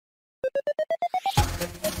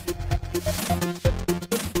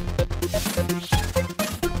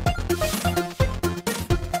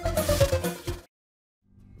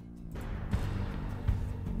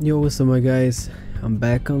Yo, what's up my guys? I'm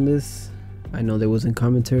back on this. I know there wasn't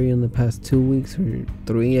commentary in the past 2 weeks or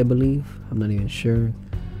 3 I believe. I'm not even sure.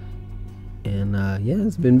 And yeah,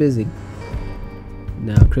 it's been busy.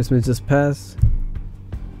 Now Christmas just passed.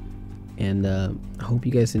 And I hope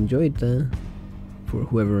you guys enjoyed that. For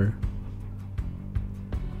whoever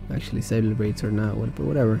actually celebrates or not, but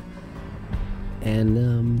whatever.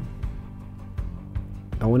 And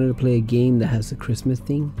I wanted to play a game that has a Christmas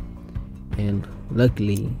theme. And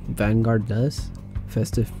luckily Vanguard does,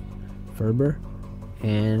 festive fervor,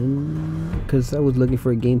 and because I was looking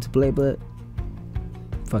for a game to play, but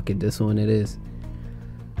fuck it, this one it is.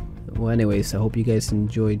 Well, anyways, I hope you guys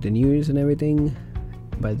enjoyed the New Year's and everything.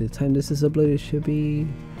 By the time this is uploaded, it should be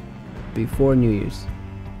before New Year's.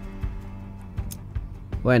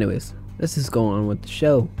 Well, anyways, let's just go on with the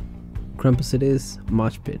show. Krampus it is,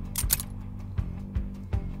 Mosh Pit.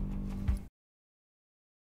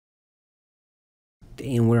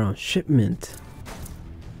 Damn, we're on shipment.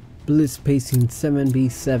 Blitz pacing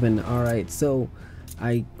 7B7. Alright, so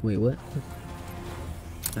wait, what?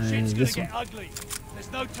 Shit's This gonna one. get ugly.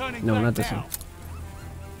 There's no turning No, back not this now. one.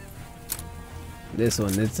 This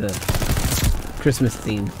one, it's a Christmas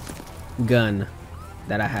themed gun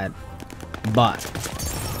that I had bought.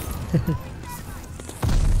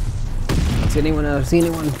 See anyone else? See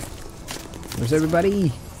anyone? Where's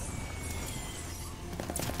everybody?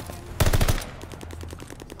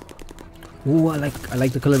 Ooh, I like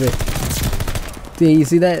the color of it. Dang, you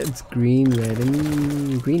see that? It's green, red,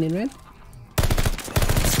 and green and red.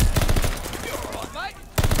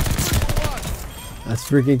 That's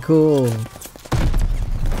freaking cool.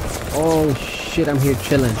 Oh shit, I'm here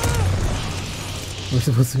chilling. We're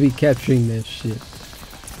supposed to be capturing that shit.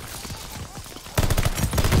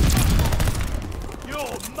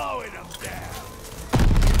 You're mowing them down.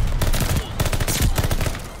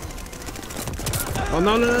 Oh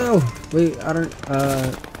no no no! Wait, I don't.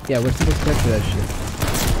 Yeah, we're supposed to capture that shit.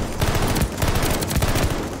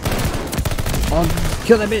 Oh,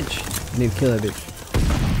 kill that bitch! I need to kill that bitch.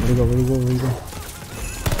 Where'd he go? Where'd he go? Where'd he go?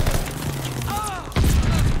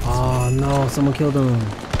 Oh no! Someone killed him.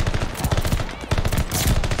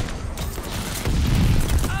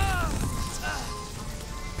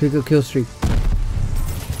 Pick a kill streak.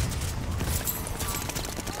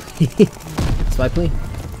 Spy plane.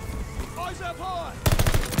 Eyes up high.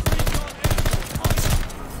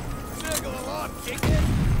 Circle alarm kicking.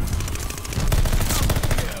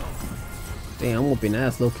 Damn, I'm whooping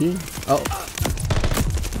ass, low key. Oh.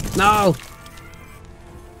 No!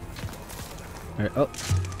 Alright, oh.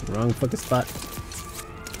 Wrong fucking spot.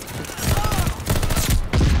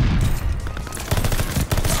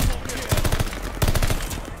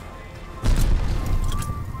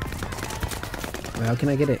 Wait, how can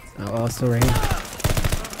I get it? Oh, it's still right here.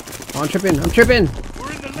 Oh, I'm tripping! I'm tripping!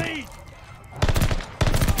 We're in the lead.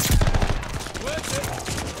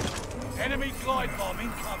 Worth it. Enemy glide bomb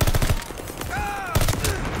incoming.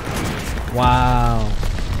 Wow.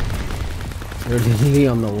 They're really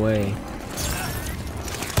on the way.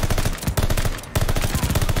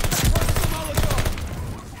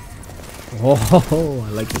 Oh, I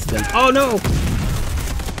like this gun. Oh no!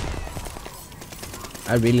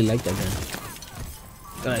 I really like that gun.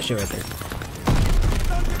 Oh, that shit right there.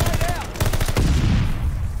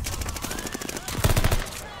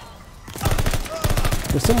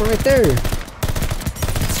 There's someone right there.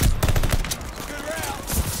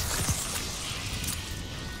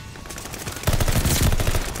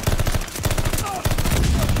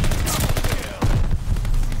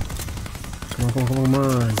 Come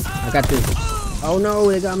on. I got this. Oh no,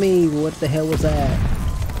 they got me. What the hell was that?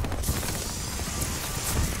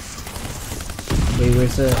 Wait,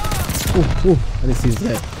 where's the... Ooh, I didn't see his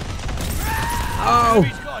head. Oh!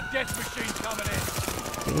 Enemy's got a death machine coming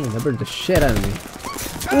in. Damn, that burned the shit out of me.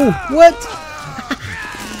 Ooh, what?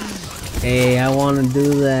 Hey, I want to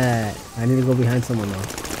do that. I need to go behind someone though.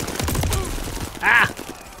 Ah!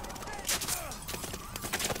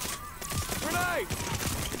 Grenade.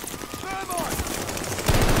 Thermite.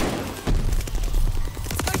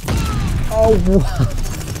 Oh,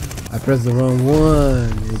 what? I pressed the wrong one,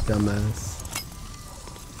 you dumbass.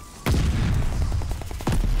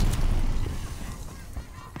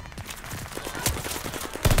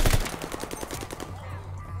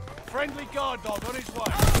 Friendly guard dog on his way.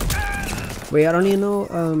 Wait, I don't even know,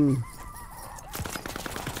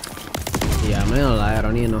 yeah, I'm not gonna lie, I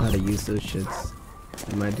don't even know how to use those shits.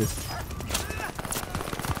 I might just...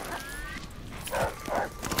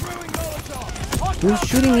 Who's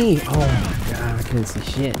shooting me? Oh my god, I couldn't see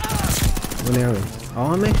shit. One arrow.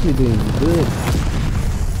 Oh, I'm actually doing good.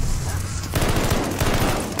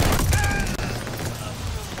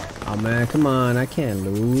 man, come on, I can't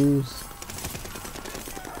lose.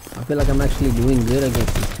 I feel like I'm actually doing good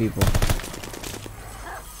against these people.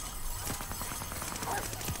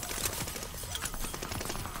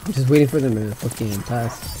 I'm just waiting for them to fucking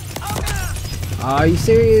pass. Are you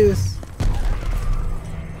serious?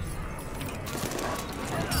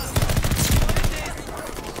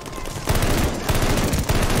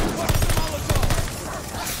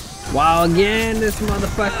 Wow, again, this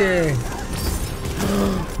motherfucker.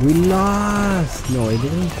 We lost. No, it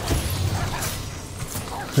didn't.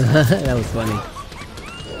 That was funny.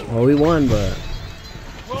 Well, we won, but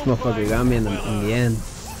this motherfucker got me in the end.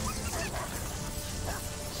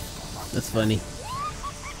 That's funny.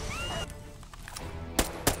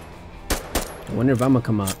 I wonder if I'm gonna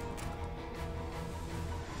come out.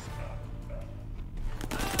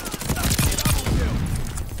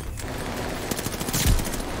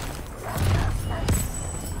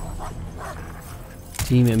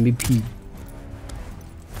 Team MVP.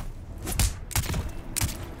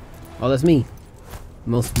 Oh, that's me.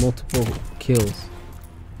 Multiple kills.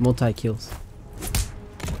 Multi-kills.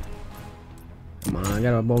 Come on, I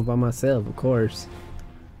got a ball by myself, of course.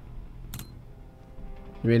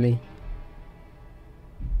 Really?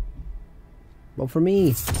 Vote for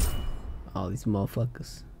me. All these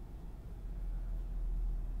motherfuckers.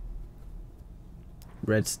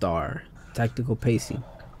 Red star. Tactical pacing.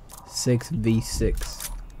 6v6.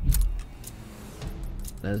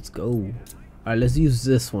 Let's go. Alright, let's use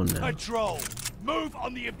this one now. Patrol. Move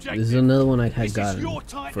on the objective. This is another one I had gotten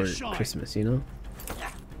for Christmas, you know?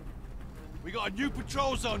 We got a new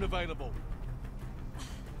patrol zone available.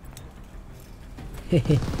 Looks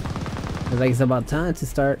like it's about time to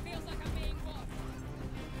start.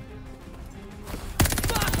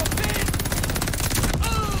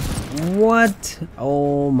 What?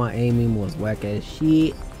 Oh, my aiming was whack as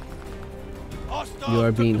shit. You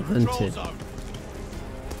are being hunted.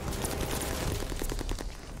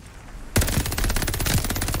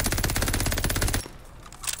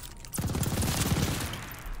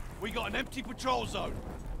 We got an empty patrol zone.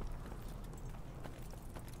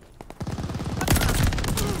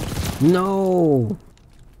 No.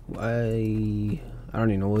 I don't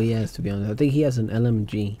even know what he has, to be honest. I think he has an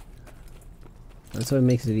LMG. That's what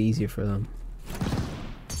makes it easier for them.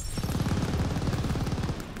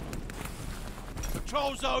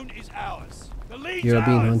 Patrol zone is ours. The lead's You're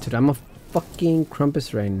being ours. hunted. I'm a fucking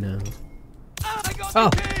Krampus right now. Oh!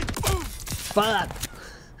 Fuck!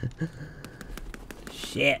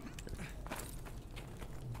 Shit.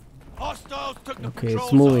 Hostiles took the Okay, patrol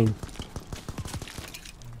it's moving. zone.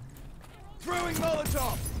 Throwing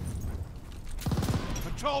Molotov.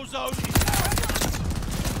 Patrol zone is ours.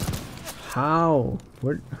 How?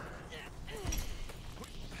 Where?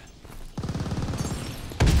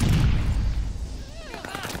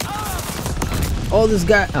 Oh, this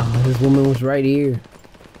guy. Oh, this woman was right here.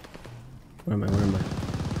 Where am I? Where am I?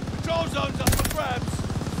 Patrol zone's up for grabs.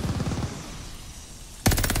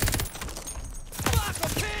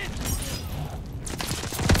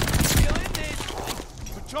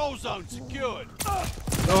 Patrol zone secured.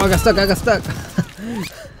 Oh, I got stuck. I got stuck.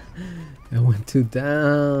 I went too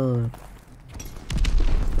down.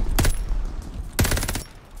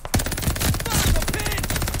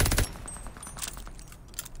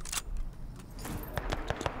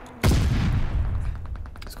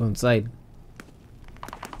 Let's go inside.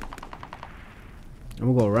 I'm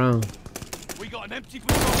gonna go around. We got an empty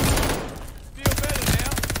patrol. Feel better now.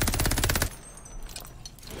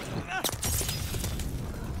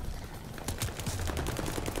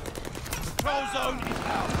 Patrol zone is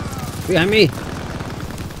out. Behind me!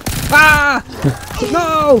 Ah!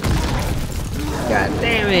 No! God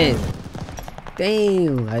damn it!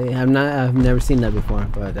 Damn! I've never seen that before,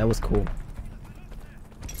 but that was cool.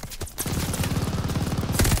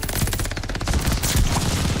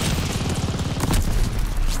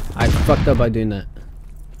 I fucked up by doing that.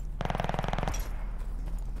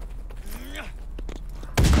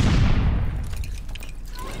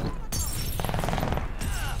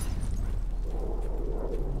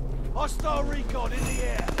 Hostile recon in the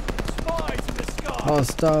air. Spies in the sky.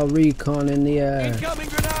 Hostile recon in the air. Incoming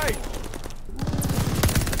grenade.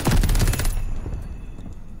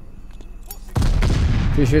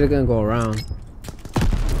 Pretty sure they're gonna go around.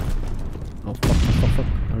 Oh fuck, fuck, fuck, fuck. I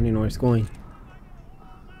don't even know where it's going.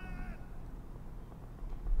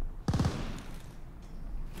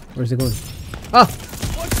 Where's it going? Ah!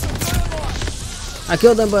 I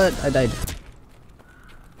killed them, but I died.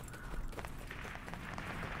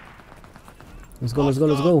 Let's go, let's go,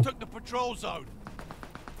 let's go. Took the patrol zone.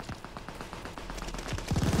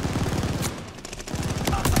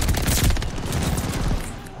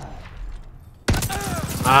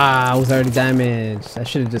 Ah, I was already damaged. I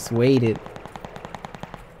should have just waited.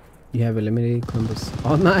 You have eliminated Krampus.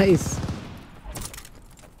 Oh, nice.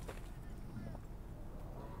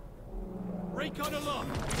 Recon along.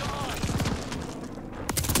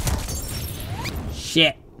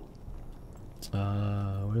 Shit.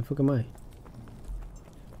 Where the fuck am I?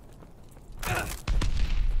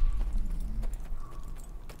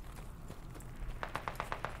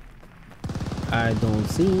 I don't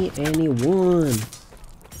see anyone.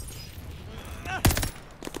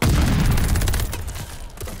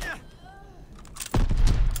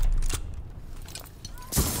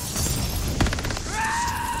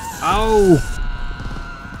 Oh!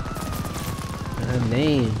 God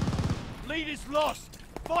damn. Lead is lost.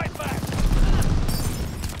 Fight back.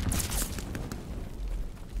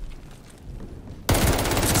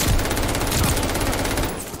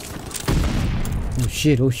 Oh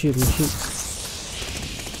shit, oh shit, oh shit.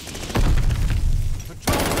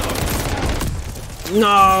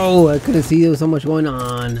 No! I couldn't see there was so much going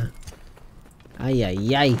on. Ay,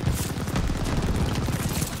 ay, ay.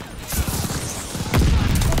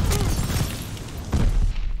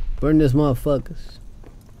 Burn this motherfuckers.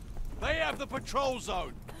 They have the patrol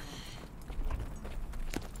zone.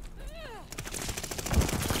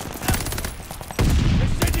 They're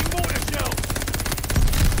sending mortar shells.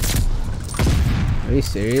 Are you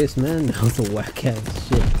serious, man? That was a whack ass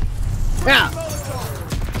shit. Yeah.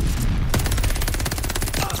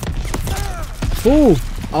 Ooh!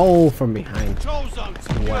 Oh, from behind. Patrol zone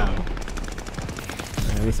secure. Wow.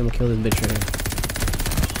 Alright, at least I'm gonna kill this bitch right here.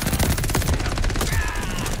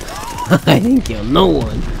 I didn't kill no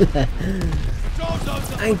one.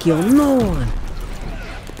 I ain't kill no one.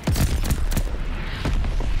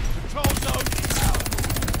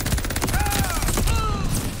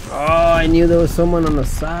 Oh, I knew there was someone on the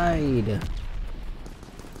side.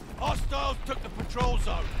 Hostiles took the patrol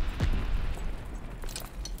zone.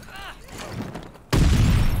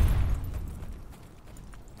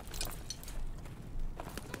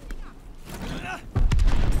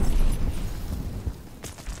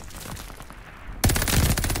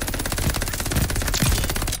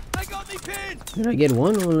 Did I get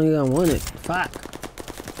one? I only got one. It. Fuck.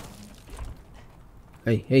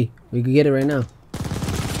 Hey, hey, we could get it right now.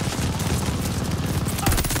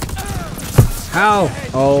 How?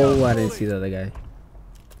 Oh, I didn't see the other guy.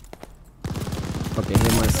 Fucking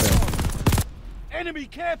hit myself. Enemy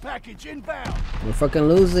care package inbound. We're fucking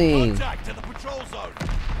losing. Contact to the patrol zone.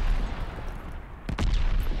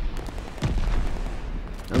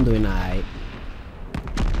 I'm doing alright.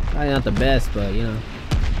 Probably not the best, but you know.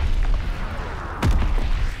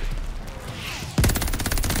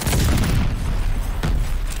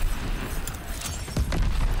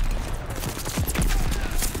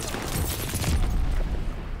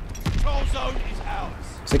 Patrol zone is ours.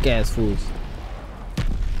 Sick ass fools.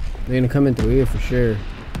 They're gonna come in through here for sure.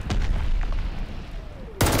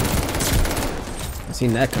 I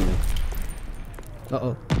seen that coming. Uh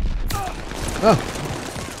oh. Oh.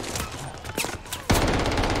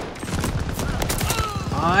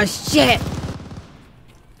 Oh shit.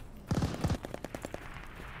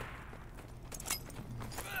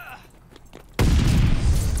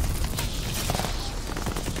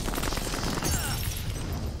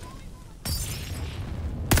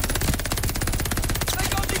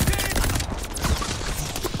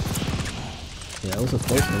 Yeah, that was a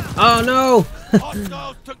close one. Oh no!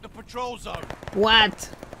 Hostiles took the patrol zone. What?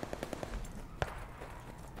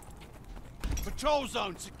 Patrol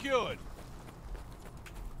zone secured.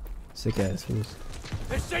 Sick ass fools.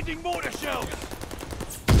 They're sending mortar shells.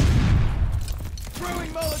 Throwing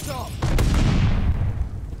Molotov.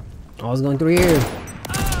 I was going through here.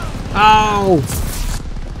 Ow!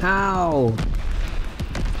 How?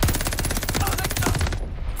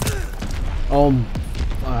 Oh,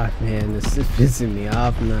 fuck, man. This is pissing me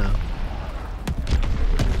off now.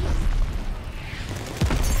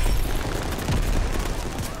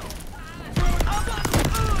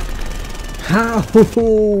 How?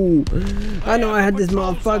 I know I had this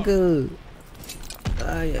motherfucker.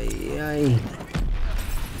 Ay, ay, ay.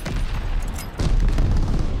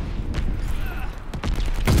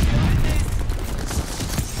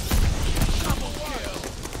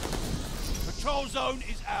 Patrol zone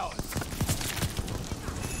is ours.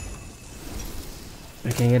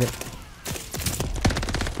 I can't get it.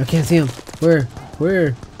 I can't see him. Where?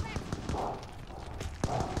 Where?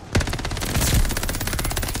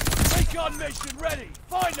 Recon mission ready.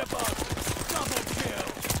 Find the boat. Double kill.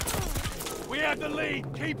 We have the lead.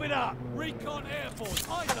 Keep it up. Recon Air Force.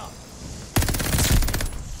 Eyes up.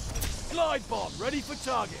 Glide bomb ready for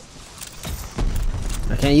target.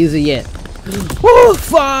 I can't use it yet. Oh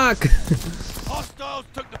fuck! Hostiles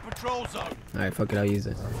took the patrol zone. Alright, fuck it, I'll use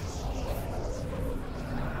it.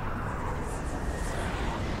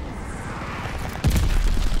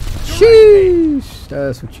 Sheesh!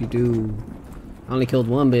 That's what you do. I only killed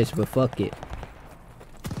one bitch, but fuck it.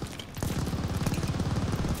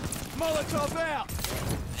 Molotov out.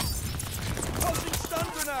 Tossing stun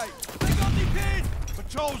grenade. They got me pinned.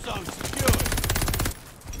 Patrol zone secured.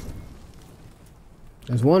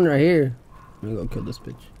 There's one right here. I'm gonna go kill this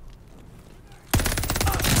bitch.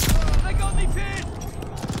 They got me pinned.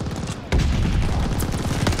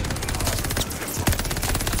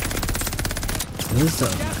 This is a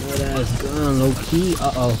good ass gun, low key.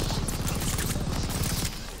 Uh oh.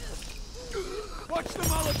 Watch the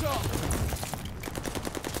Molotov.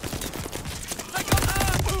 They got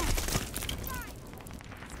ammo.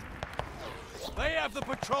 They have the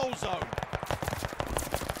patrol zone.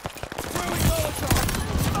 Throwing Molotov.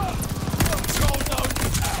 Patrol zone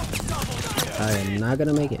out. Double kill. I am not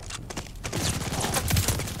gonna make it.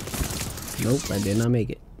 Nope, I did not make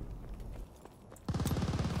it.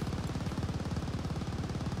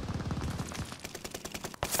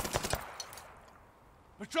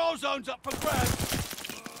 Patrol zone's up for grabs.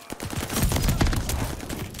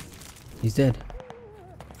 He's dead.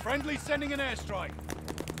 Friendly sending an airstrike.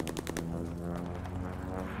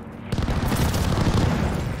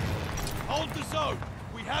 Hold the zone.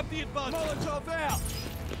 We have the advantage. Molotov out.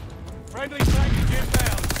 Friendly package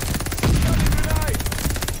inbound. Stunning grenade.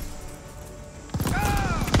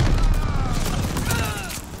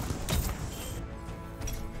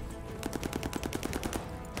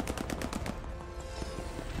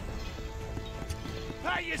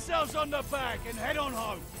 Pat yourselves on the back and head on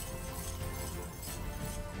home.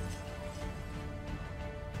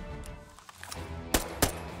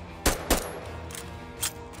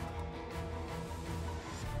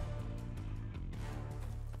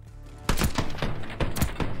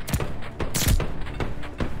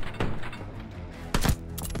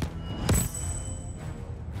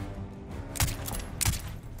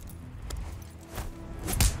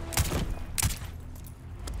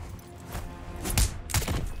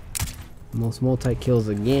 Most multi-kills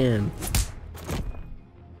again.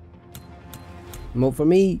 Vote for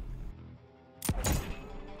me.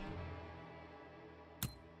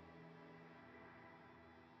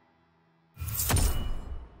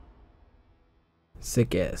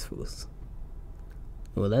 Sick ass fools.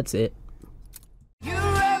 Well, that's it.